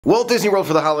Walt Disney World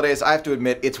for the holidays, I have to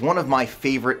admit, it's one of my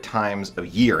favorite times of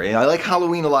year. And I like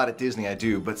Halloween a lot at Disney, I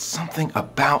do, but something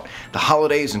about the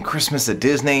holidays and Christmas at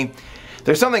Disney,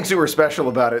 there's something super special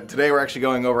about it. Today we're actually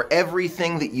going over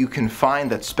everything that you can find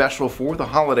that's special for the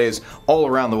holidays all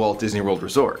around the Walt Disney World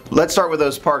Resort. Let's start with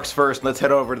those parks first. Let's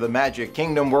head over to the Magic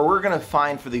Kingdom, where we're going to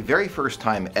find for the very first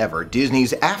time ever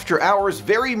Disney's After Hours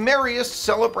Very Merriest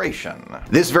Celebration.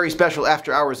 This very special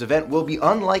After Hours event will be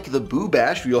unlike the Boo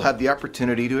Bash. You'll have the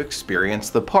opportunity to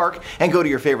experience the park and go to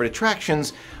your favorite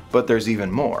attractions, but there's even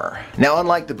more. Now,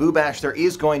 unlike the Boo Bash, there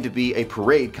is going to be a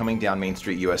parade coming down Main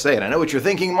Street, USA. And I know what you're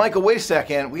thinking, Michael, wait a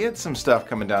second, we had some stuff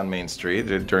coming down Main Street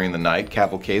during the night,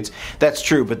 cavalcades. That's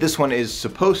true, but this one is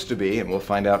supposed to be, and we'll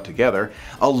find out together,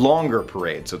 a longer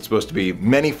parade. So it's supposed to be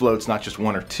many floats, not just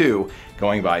one or two,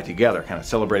 going by together, kind of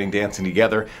celebrating, dancing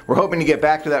together. We're hoping to get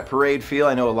back to that parade feel.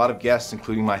 I know a lot of guests,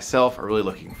 including myself, are really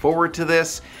looking forward to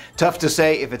this. Tough to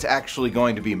say if it's actually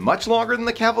going to be much longer than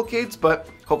the cavalcades, but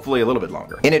hopefully a little bit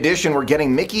longer. In addition, we're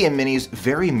getting Mickey and Minnie's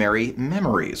Very Merry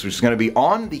Memories, which is going to be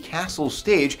on the castle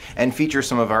stage and feature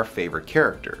some of our favorite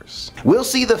characters. We'll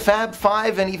see the Fab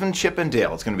Five and even Chip and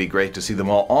Dale. It's going to be great to see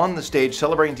them all on the stage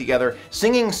celebrating together,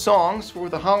 singing songs for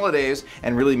the holidays,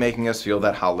 and really making us feel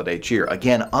that holiday cheer.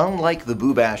 Again, unlike the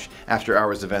Boo Bash After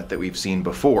Hours event that we've seen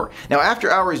before. Now,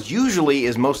 After Hours usually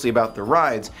is mostly about the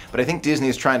rides, but I think Disney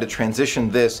is trying to transition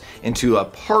this into a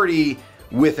party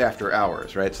with After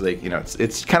Hours, right? So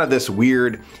it's kind of this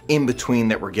weird in-between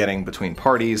that we're getting between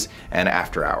parties and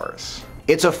After Hours.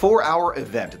 It's a 4-hour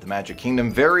event at the Magic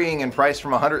Kingdom, varying in price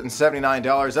from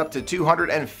 $179 up to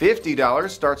 $250.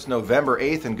 Starts November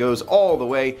 8th and goes all the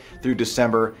way through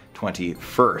December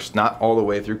 21st. Not all the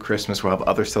way through Christmas. We'll have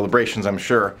other celebrations, I'm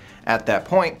sure, at that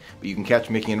point, but you can catch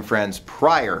Mickey and Friends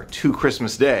prior to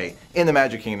Christmas Day in the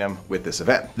Magic Kingdom with this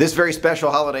event. This very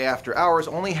special holiday After Hours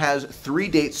only has 3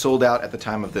 dates sold out at the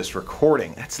time of this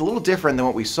recording. That's a little different than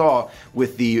what we saw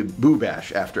with the Boo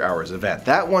Bash After Hours event.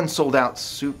 That one sold out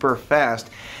super fast,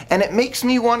 and it makes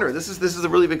me wonder, this is a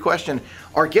really big question,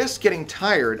 are guests getting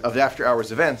tired of After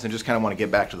Hours events and just kind of want to get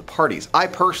back to the parties? I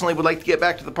personally would like to get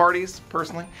back to the parties,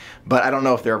 personally, but I don't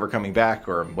know if they're ever coming back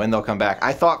or when they'll come back.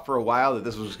 I thought for a while that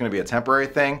this was just going to be a temporary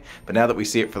thing, but now that we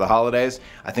see it for the holidays,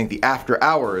 I think the After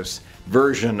Hours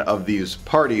version of these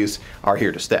parties are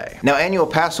here to stay. Now, annual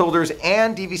pass holders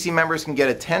and DVC members can get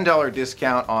a $10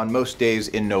 discount on most days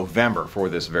in November for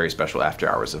this very special After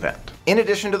Hours event. In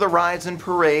addition to the rides and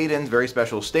parade and very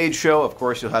special stage show, of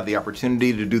course, you'll have the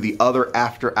opportunity to do the other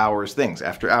After Hours things.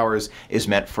 After Hours is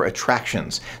meant for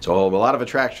attractions. So a lot of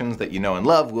attractions that you know and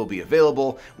love will be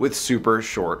available with super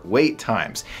short wait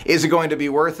times. Is it going to be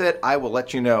worth it? I will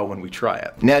let you know when we try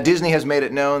it. Now, Disney has made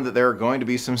it known that there are going to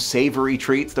be some savory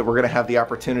treats that we're going to have the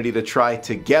opportunity to try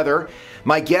together.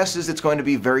 My guess is it's going to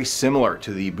be very similar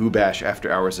to the Boo Bash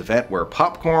After Hours event, where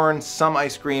popcorn, some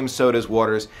ice cream, sodas,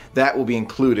 waters, that will be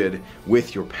included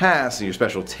with your pass and your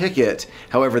special ticket.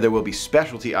 However, there will be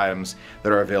specialty items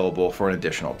that are available for an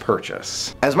additional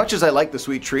purchase. As much as I like the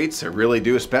sweet treats, I really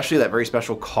do, especially that very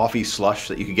special coffee slush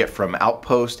that you could get from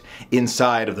Outpost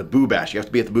inside of the Boo Bash. You have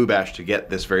to be at the Boo Bash to get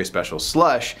this very special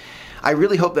slush. I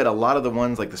really hope that a lot of the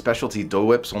ones like the specialty Dole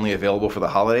Whips only available for the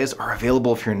holidays are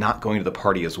available if you're not going to the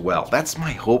party as well. That's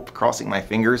my hope, crossing my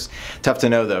fingers. Tough to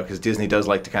know though, because Disney does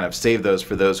like to kind of save those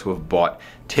for those who have bought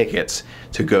tickets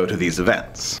to go to these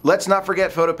events. Let's not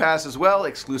forget PhotoPass as well,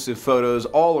 exclusive photos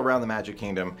all around the Magic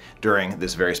Kingdom during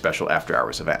this very special After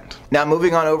Hours event. Now,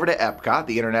 moving on over to Epcot,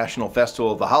 the International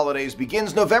Festival of the Holidays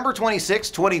begins November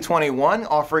 26, 2021,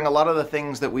 offering a lot of the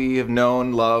things that we have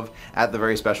known, love at the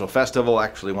very special festival,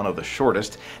 actually one of the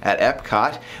shortest at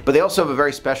Epcot, but they also have a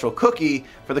very special cookie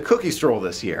for the cookie stroll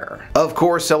this year. Of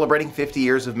course, celebrating 50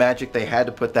 years of magic, they had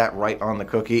to put that right on the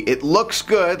cookie. It looks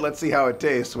good. Let's see how it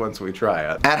tastes once we try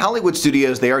it. At Hollywood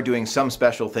Studios, they are doing some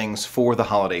special things for the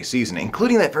holiday season,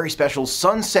 including that very special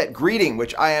sunset greeting,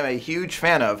 which I am a huge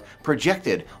fan of,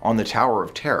 projected on the Tower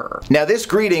of Terror. Now, this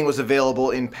greeting was available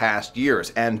in past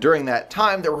years, and during that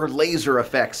time, there were laser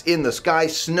effects in the sky,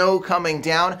 snow coming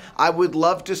down. I would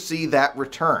love to see that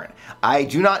return. I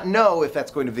do not know if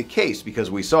that's going to be the case, because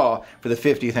we saw for the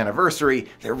 50th anniversary,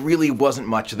 there really wasn't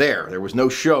much there. There was no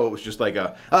show. It was just like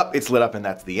it's lit up and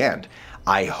that's the end.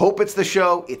 I hope it's the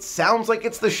show. It sounds like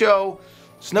it's the show.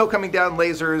 Snow coming down,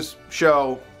 lasers,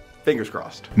 show. Fingers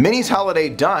crossed. Minnie's Holiday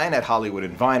Dine at Hollywood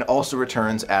and Vine also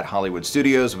returns at Hollywood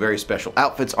Studios. Very special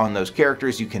outfits on those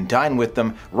characters. You can dine with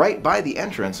them right by the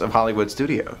entrance of Hollywood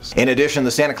Studios. In addition,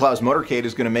 the Santa Claus motorcade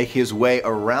is going to make his way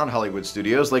around Hollywood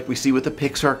Studios like we see with the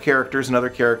Pixar characters and other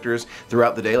characters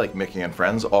throughout the day, like Mickey and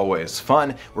Friends. Always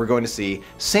fun. We're going to see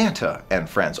Santa and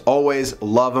Friends. Always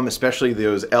love them, especially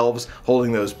those elves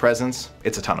holding those presents.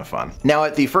 It's a ton of fun. Now,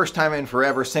 at the First Time in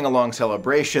Forever sing-along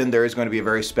celebration, there is going to be a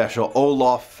very special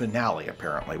Olaf finale,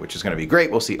 apparently, which is going to be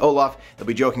great. We'll see Olaf. They'll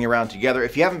be joking around together.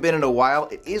 If you haven't been in a while,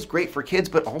 it is great for kids,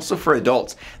 but also for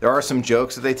adults. There are some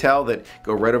jokes that they tell that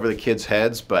go right over the kids'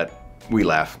 heads, but we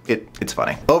laugh. It's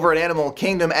funny. Over at Animal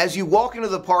Kingdom, as you walk into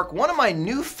the park, one of my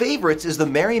new favorites is the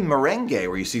Merry Merengue,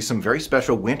 where you see some very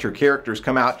special winter characters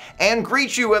come out and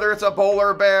greet you, whether it's a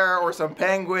polar bear or some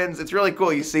penguins. It's really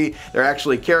cool. You see, they're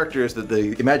actually characters that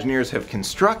the Imagineers have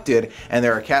constructed, and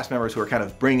there are cast members who are kind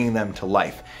of bringing them to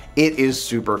life. It is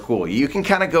super cool. You can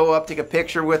kind of go up, take a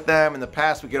picture with them. In the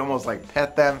past, we could almost like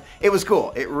pet them. It was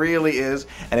cool. It really is,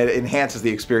 and it enhances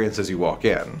the experience as you walk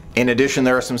in. In addition,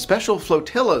 there are some special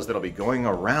flotillas that'll be going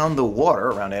around the water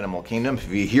around Animal Kingdom.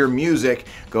 If you hear music,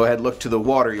 go ahead, look to the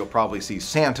water. You'll probably see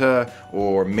Santa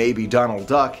or maybe Donald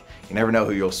Duck. You never know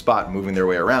who you'll spot moving their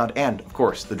way around. And of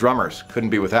course, the drummers. Couldn't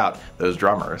be without those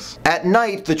drummers. At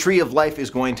night, the Tree of Life is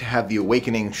going to have the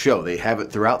Awakening show. They have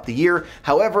it throughout the year.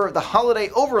 However, the holiday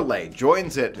overlay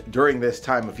joins it during this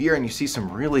time of year, and you see some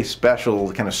really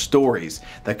special kind of stories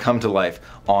that come to life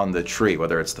on the tree,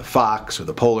 whether it's the fox or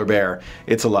the polar bear.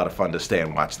 It's a lot of fun to stay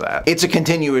and watch that. It's a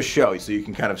continuous show, so you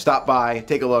can kind of stop by,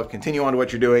 take a look, continue on to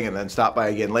what you're doing, and then stop by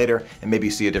again later and maybe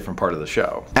see a different part of the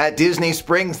show. At Disney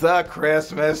Springs, the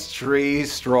Christmas tree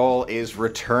stroll is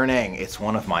returning. It's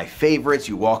one of my favorites.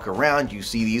 You walk around, you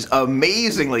see these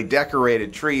amazingly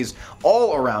decorated trees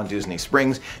all around Disney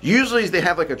Springs. Usually they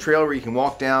have like a trail where you can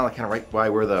walk down, like kind of right by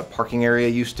where the parking area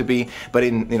used to be, but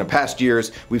in past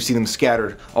years we've seen them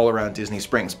scattered all around Disney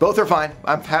Springs. Both are fine.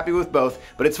 I'm happy with both,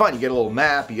 but it's fun. You get a little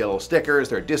map, you get little stickers,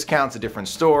 there are discounts at different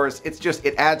stores. It's just,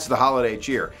 it adds to the holiday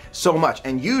cheer so much.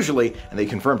 And usually, and they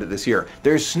confirmed it this year,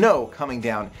 there's snow coming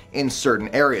down in certain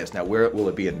areas. Now, where will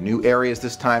it be in new areas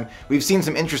this time? We've seen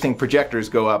some interesting projectors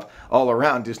go up all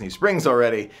around Disney Springs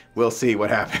already. We'll see what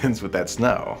happens with that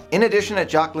snow. In addition, at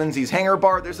Jock Lindsay's Hangar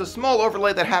Bar, there's a small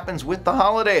overlay that happens with the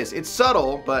holidays. It's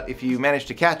subtle, but if you manage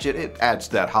to catch it, it adds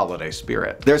to that holiday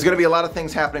spirit. There's going to be a lot of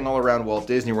things happening all around Walt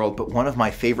Disney World, but one of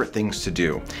my favorite things to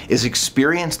do is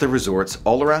experience the resorts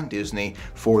all around Disney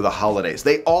for the holidays.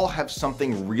 They all have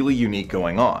something really unique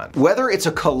going on. Whether it's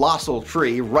a colossal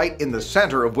tree right in the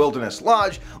center of Wilderness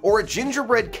Lodge or a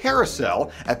gingerbread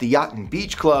carousel at the Yacht and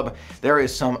Beach Club, there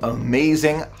is some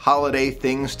amazing holiday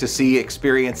things to see,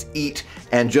 experience, eat,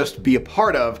 and just be a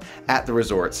part of at the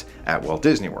resorts at Walt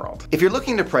Disney World. If you're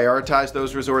looking to prioritize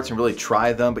those resorts and really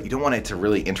try them, but you don't want it to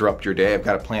really interrupt your day, I've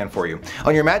got a plan for you.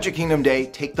 On your Magic Kingdom day,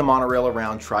 take the monorail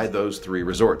around, try those 3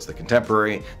 resorts, the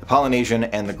Contemporary, the Polynesian,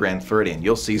 and the Grand Floridian.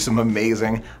 You'll see some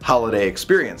amazing holiday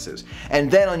experiences.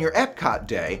 And then on your Epcot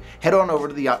day, head on over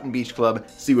to the Yacht and Beach Club,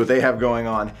 see what they have going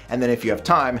on, and then if you have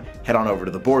time, head on over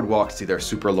to the boardwalk, see their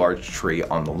super large tree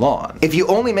on the lawn. If you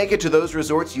only make it to those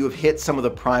resorts, you have hit some of the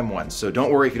prime ones, so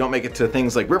don't worry if you don't make it to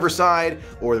things like Riverside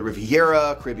or the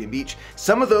Riviera, Caribbean Beach.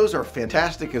 Some of those are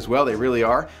fantastic as well, they really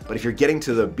are, but if you're getting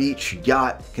to the beach,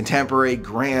 yacht, Contemporary,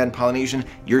 Grand, Polynesian,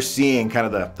 you're seeing kind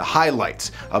of the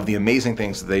highlights of the amazing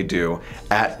things that they do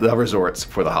at the resorts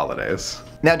for the holidays.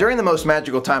 Now, during the most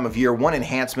magical time of year, one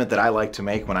enhancement that I like to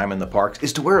make when I'm in the parks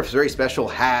is to wear a very special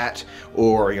hat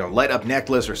or, light up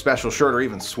necklace or special shirt or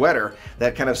even sweater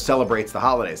that kind of celebrates the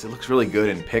holidays. It looks really good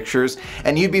in pictures,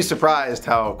 and you'd be surprised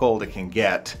how cold it can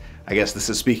get. I guess this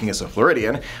is speaking as a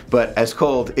Floridian, but as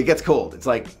cold, it gets cold. It's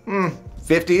like,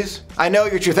 50s? I know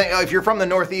you're thinking, oh, if you're from the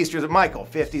Northeast, you're Michael,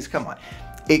 50s, come on.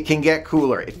 It can get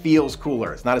cooler. It feels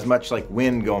cooler. It's not as much like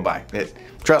wind going by.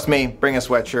 Trust me, bring a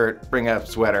sweatshirt, bring a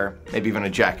sweater, maybe even a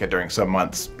jacket during some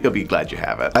months. You'll be glad you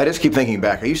have it. I just keep thinking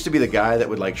back. I used to be the guy that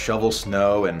would like shovel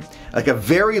snow and like a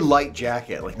very light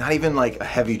jacket, like not even like a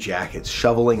heavy jacket,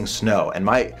 shoveling snow. And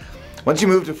once you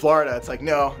move to Florida, it's like,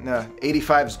 no,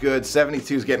 85 is good,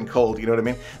 72 is getting cold, you know what I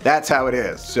mean? That's how it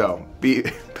is. So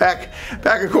pack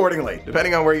accordingly.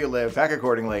 Depending on where you live, pack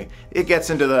accordingly. It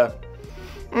gets into the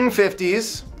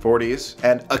 50s, 40s,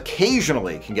 and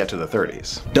occasionally can get to the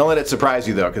 30s. Don't let it surprise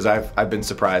you though, because I've been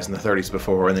surprised in the 30s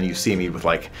before, and then you see me with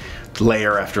like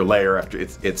layer after layer after.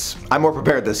 I'm more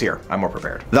prepared this year. I'm more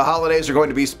prepared. The holidays are going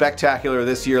to be spectacular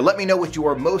this year. Let me know what you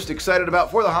are most excited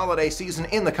about for the holiday season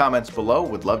in the comments below.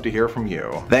 Would love to hear from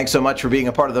you. Thanks so much for being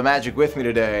a part of the magic with me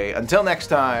today. Until next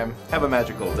time, have a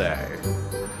magical day.